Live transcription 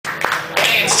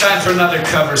It's time for another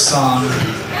cover song.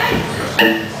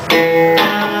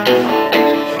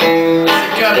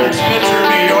 Got it, Spencer,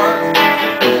 New York.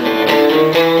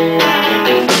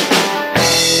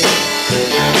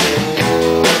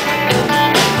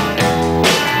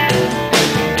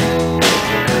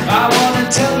 I want to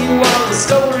tell you all the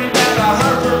story about a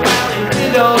Harper Valley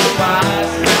widow's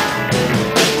wife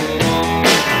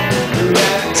who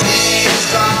had a teenage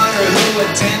daughter who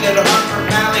attended Harper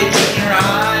Valley Junior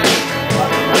High.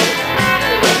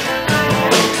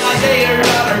 One day her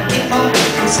daughter came home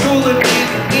from school and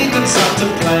didn't even stop to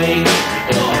play.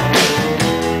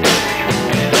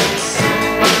 And it's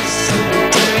my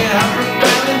secretary, Harper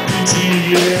Valley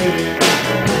PTA.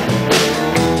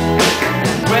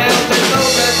 Well, they know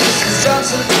that Mrs.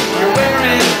 Johnson, you're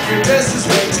wearing your dress is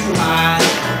way too high.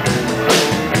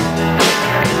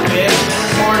 It's been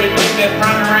reported you've been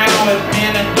running around with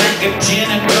men and drinking gin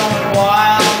and going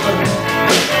wild.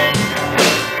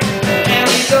 And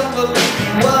we don't believe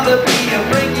you want to be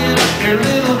bringing up your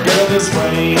little girl this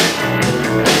way.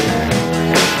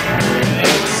 And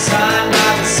it was signed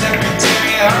by the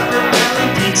secretary of Harper Valley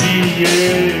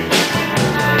PTA.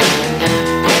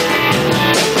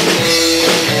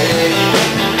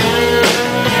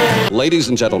 Ladies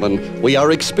and gentlemen, we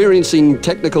are experiencing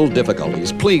technical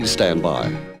difficulties. Please stand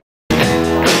by.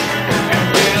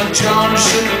 Well, John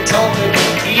should have told me to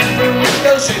keep her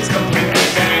window shades completely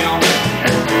down.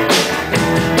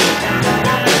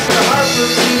 Mr. Harper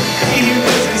couldn't be here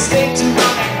because he stayed too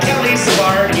long at Kelly's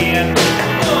bar again.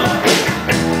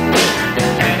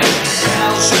 And if you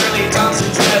smell Shirley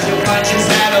Thompson's dress, you'll find she's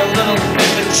had a little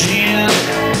bit of gin.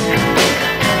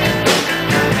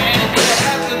 And you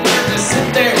have the nerve to sit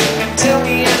there and tell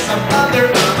me as a mother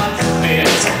I'm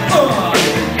unfit.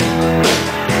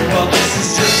 Well, this is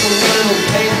just a little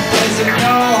paper place in your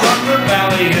Harper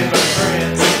Valley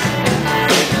hypocrites.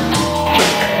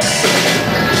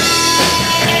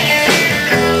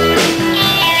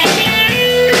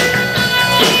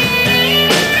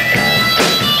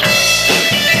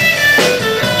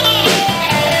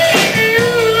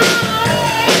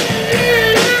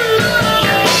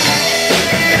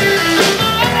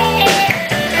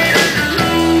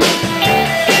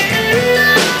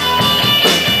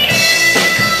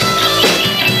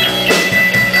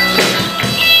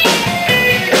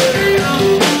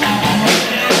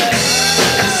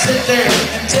 Sit there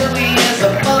and tell me as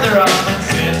a mother I'm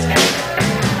unfit.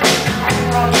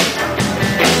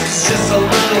 It's just a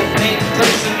little paint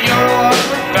place in your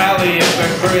Harper Valley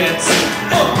hypocrites.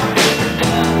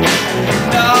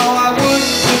 No, I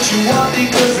wouldn't put you on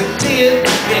because it did.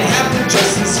 It happened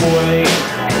just this way.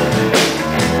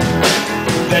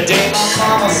 The day my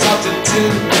mama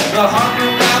substitute the Harper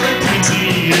Valley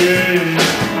PTA.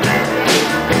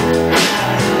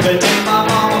 The day my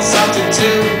mama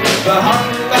substitute the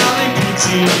Harper Valley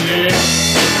PTA.